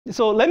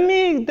So let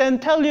me then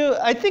tell you,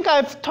 I think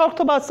I've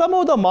talked about some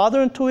of the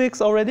modern tweaks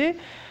already.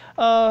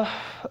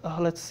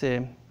 Let's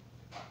see.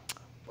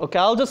 Okay,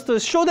 I'll just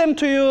show them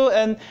to you.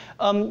 And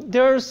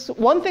there's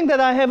one thing that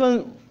I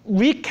haven't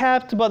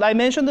recapped, but I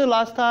mentioned it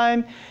last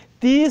time.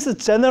 These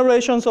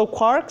generations of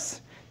quarks,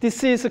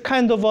 this is a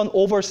kind of an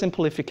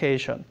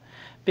oversimplification,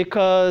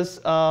 because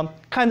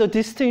kind of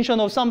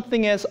distinction of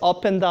something as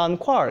up and down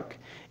quark,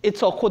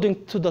 it's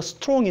according to the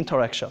strong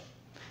interaction.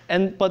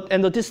 And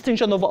the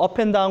distinction of up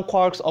and down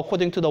quarks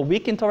according to the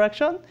weak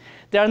interaction,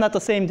 they are not the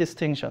same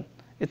distinction.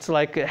 It's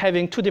like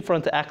having two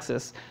different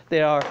axes.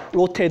 They are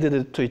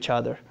rotated to each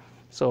other.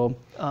 So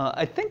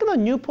I think the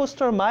new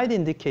poster might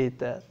indicate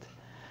that.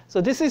 So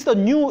this is the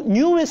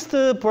newest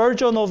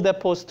version of that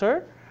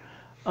poster.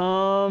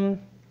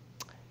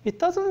 It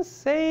doesn't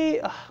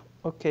say,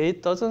 okay,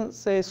 it doesn't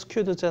say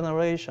skewed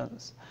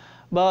generations.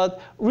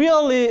 But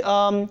really,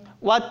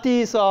 what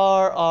these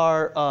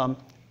are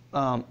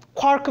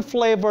quark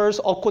flavors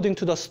according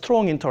to the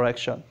strong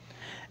interaction.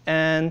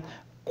 And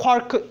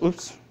quark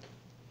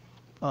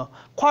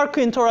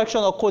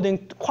interaction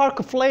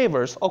quark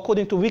flavors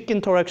according to weak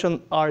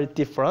interaction are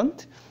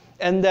different.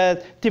 And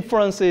that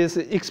difference is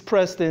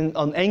expressed in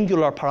an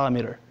angular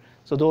parameter.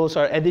 So those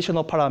are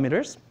additional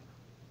parameters.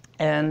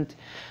 And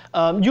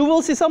you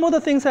will see some of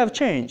the things have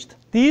changed.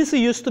 These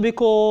used to be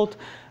called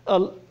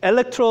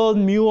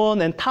electron,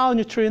 muon, and tau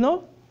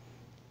neutrino.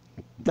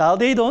 Now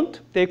they don't.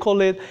 They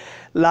call it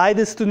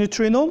lightest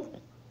neutrino,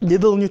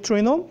 little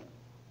neutrino,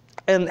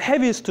 and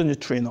heaviest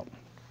neutrino.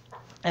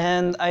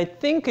 And I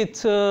think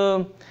it's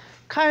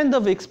kind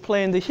of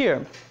explained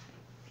here.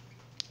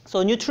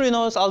 So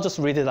neutrinos, I'll just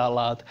read it out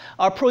loud,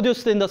 are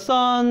produced in the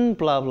sun,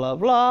 blah, blah,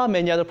 blah,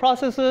 many other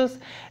processes.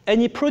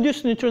 Any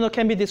produced neutrino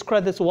can be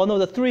described as one of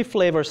the three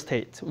flavor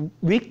states,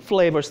 weak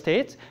flavor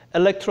states,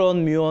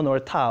 electron, muon, or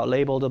tau,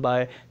 labeled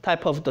by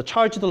type of the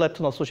charged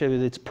electron associated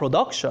with its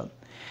production.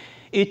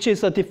 Each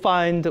is a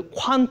defined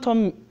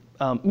quantum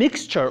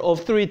mixture of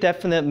three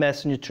definite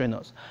mass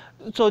neutrinos.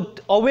 So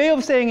a way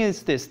of saying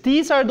is this.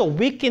 These are the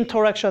weak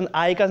interaction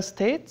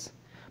eigenstates,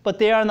 but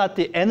they are not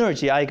the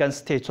energy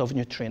eigenstates of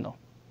neutrino.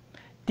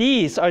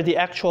 These are the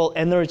actual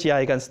energy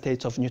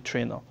eigenstates of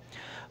neutrino,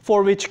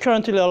 for which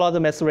currently a lot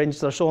of mass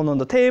ranges are shown on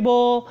the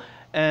table,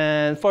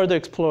 and further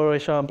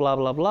exploration, blah,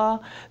 blah, blah.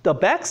 The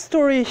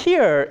backstory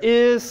here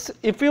is,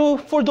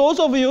 for those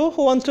of you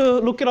who want to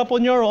look it up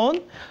on your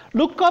own,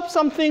 look up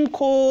something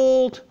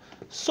called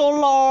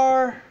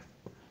solar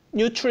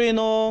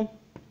neutrino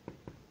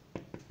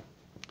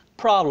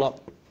problem.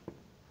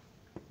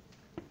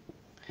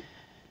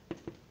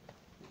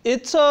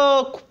 It's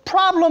a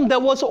problem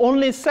that was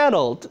only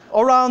settled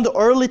around the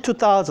early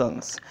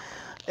 2000s.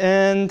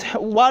 And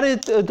what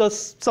the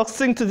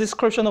succinct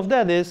description of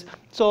that is,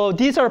 so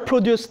these are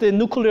produced in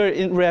nuclear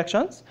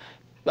reactions.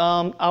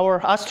 Our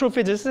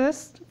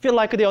astrophysicists feel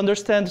like they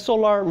understand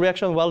solar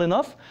reaction well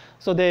enough,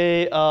 so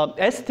they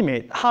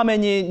estimate how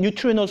many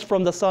neutrinos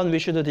from the sun we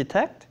should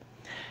detect.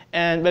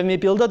 And when we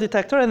build a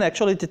detector and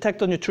actually detect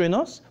the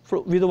neutrinos,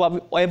 with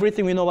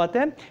everything we know about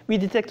them, we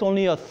detect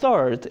only a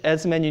third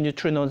as many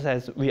neutrinos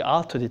as we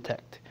are to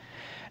detect.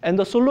 And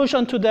the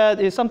solution to that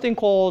is something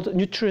called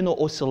neutrino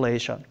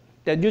oscillation.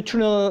 That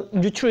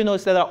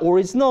neutrinos that are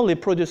originally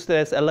produced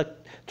as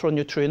electron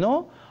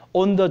neutrino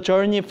on the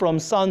journey from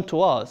sun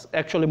to us,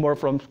 actually more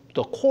from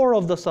the core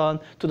of the sun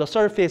to the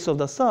surface of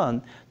the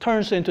sun,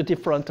 turns into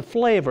different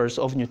flavors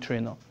of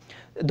neutrino.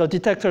 The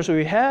detectors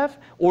we have,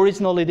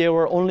 originally they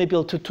were only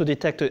built to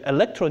detect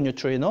electron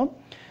neutrino.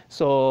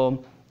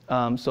 So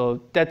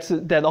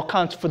that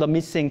accounts for the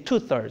missing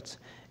 2/3.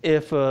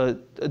 If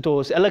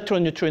those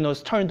electron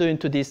neutrinos turned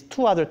into these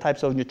two other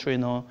types of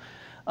neutrino.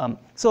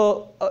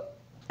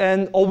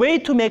 And a way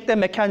to make that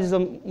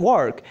mechanism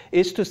work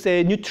is to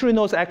say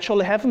neutrinos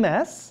actually have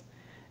mass,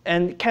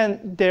 and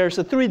there's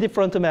three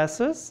different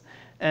masses,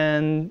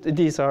 and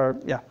these are,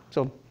 yeah,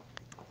 so.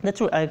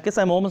 I guess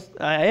I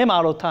am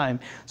out of time.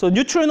 So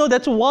neutrino,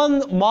 that's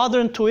one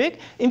modern tweak.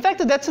 In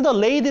fact, that's the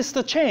latest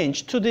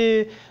change to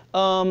the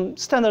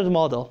standard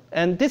model.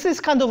 And this is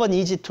kind of an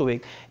easy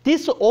tweak.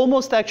 This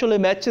almost actually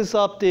matches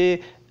up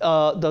the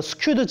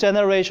skewed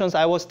generations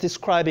I was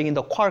describing in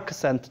the quark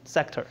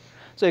sector.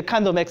 So it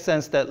kind of makes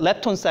sense that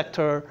lepton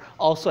sector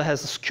also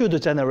has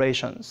skewed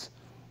generations.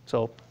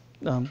 So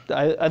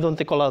I don't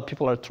think a lot of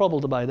people are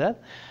troubled by that.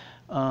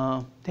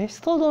 They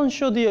still don't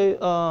show the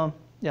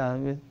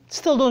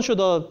still don't show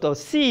the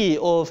C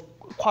of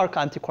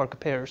quark-antiquark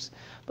pairs,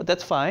 but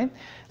that's fine.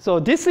 So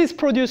this is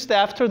produced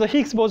after the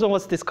Higgs boson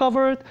was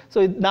discovered, so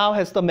it now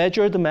has the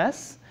measured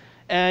mass,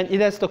 and it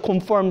has the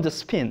confirmed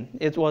spin.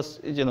 It was,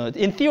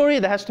 in theory,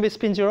 it has to be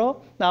spin 0.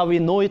 Now we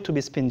know it to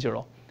be spin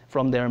 0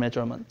 from their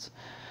measurements.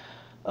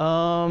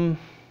 I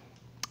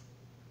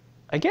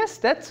guess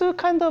that's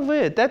kind of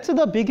it. That's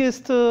the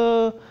biggest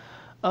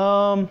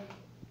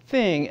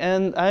thing,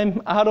 and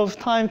I'm out of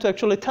time to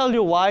actually tell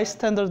you why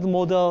standard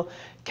model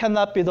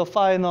cannot be the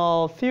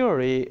final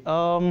theory.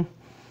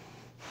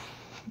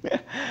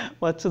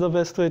 What's the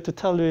best way to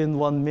tell you in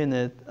 1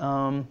 minute?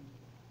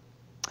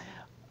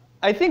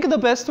 I think the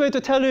best way to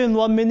tell you in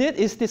 1 minute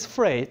is this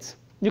phrase.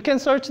 You can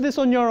search this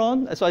on your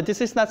own. So this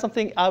is not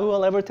something I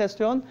will ever test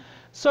you on.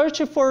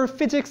 Search for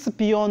physics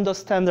beyond the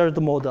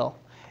standard model.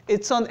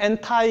 It's an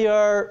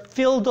entire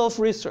field of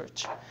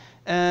research.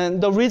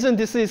 And the reason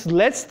this is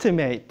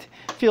legitimate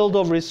field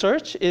of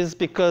research is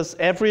because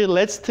every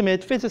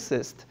legitimate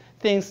physicist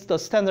thinks the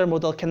standard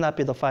model cannot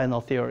be the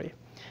final theory.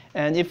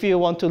 And if you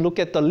want to look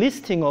at the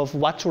listing of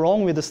what's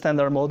wrong with the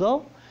standard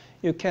model,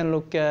 you can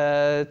look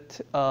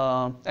at,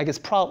 I guess,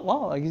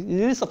 it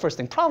is the first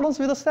thing, problems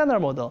with the standard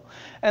model.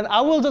 And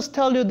I will just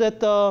tell you that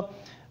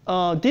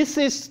this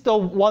is the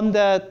one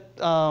that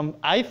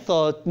I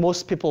thought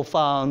most people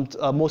found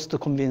most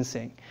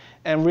convincing.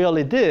 And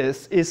really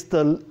this is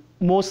the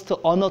most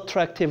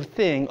unattractive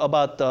thing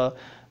about the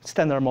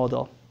standard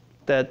model.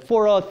 That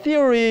for a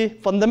theory,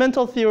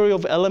 fundamental theory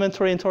of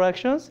elementary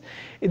interactions,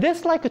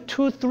 there's like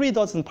 2-3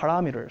 dozen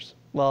parameters.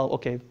 Well,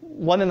 okay,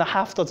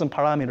 1.5 dozen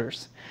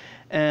parameters.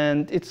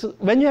 And it's,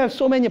 when you have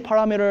so many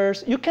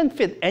parameters, you can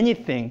fit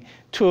anything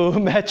to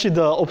match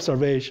the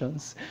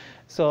observations.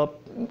 So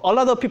a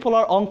lot of people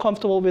are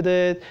uncomfortable with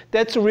it.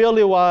 That's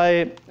really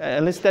why,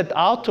 at least that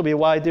ought to be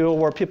why there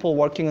were people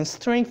working on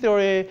string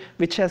theory,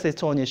 which has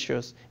its own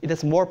issues. It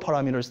has more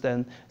parameters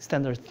than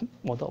standard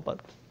model. But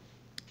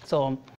so